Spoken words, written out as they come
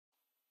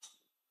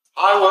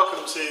Hi,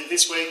 welcome to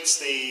this week's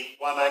the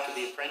Winemaker,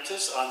 the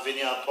Apprentice. I'm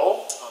Vineyard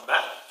Paul. I'm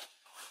Matt.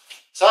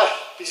 So,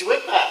 busy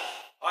week, Matt?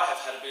 I have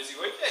had a busy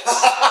week, yes.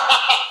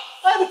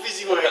 I had a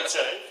busy week too.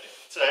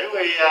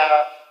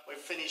 We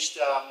finished,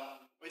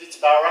 we did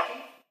some barrel racking.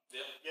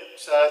 Yep.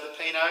 So the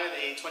Pinot,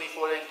 the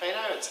 2014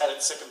 Pinot, it's had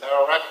its second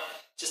barrel rack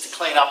just to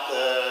clean up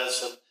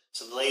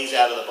some lees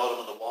out of the bottom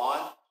of the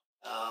wine.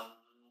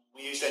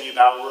 We used our new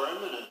barrel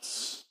room and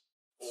it's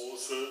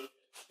awesome.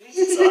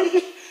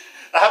 So,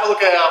 have a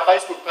look at our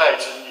Facebook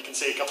page and you can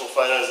see a couple of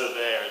photos of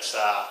there.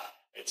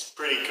 It's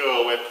pretty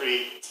cool. We're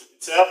happy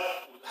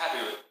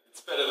with it.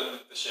 It's better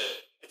than the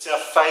shed. It's our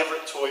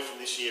favourite toy from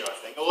this year, I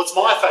think. Well, it's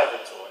my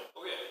favourite toy.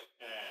 Oh yeah.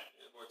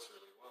 It works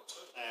really well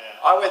too.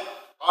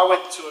 I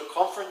went to a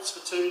conference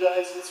for 2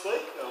 days this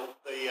week.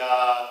 The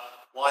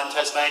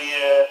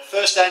Tasmania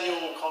first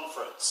annual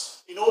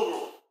conference,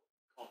 inaugural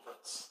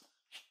conference.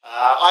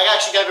 I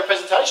actually gave a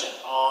presentation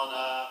on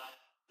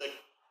the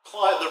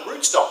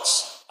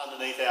rootstocks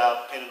underneath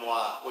our Pinot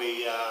Noir.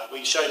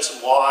 We showed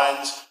some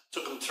wines,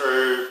 took them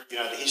through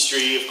the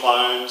history of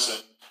clones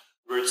and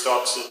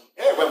rootstocks, and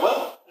it went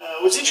well.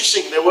 It was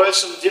interesting. There were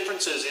some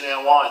differences in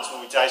our wines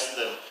when we tasted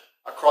them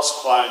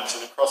across clones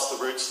and across the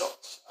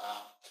rootstocks.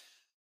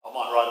 I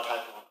might write a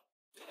paper on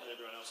it, let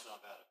everyone else know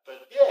about it.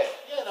 But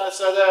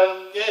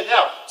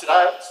now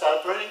today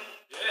started pruning.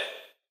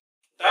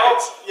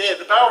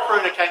 The barrel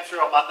pruner came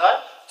through on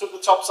Monday, took the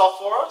tops off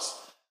for us.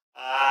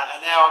 And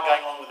now I'm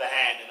going on with the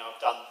hand, and I've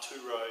done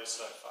 2 rows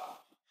so far.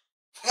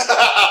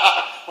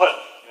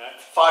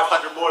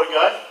 500 more to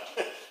go.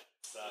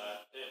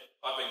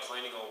 I've been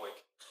cleaning all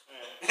week.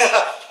 Yeah.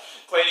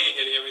 Cleaning and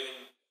getting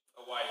everything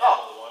away from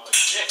all the wine.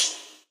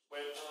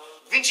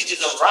 Vintage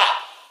is a wrap.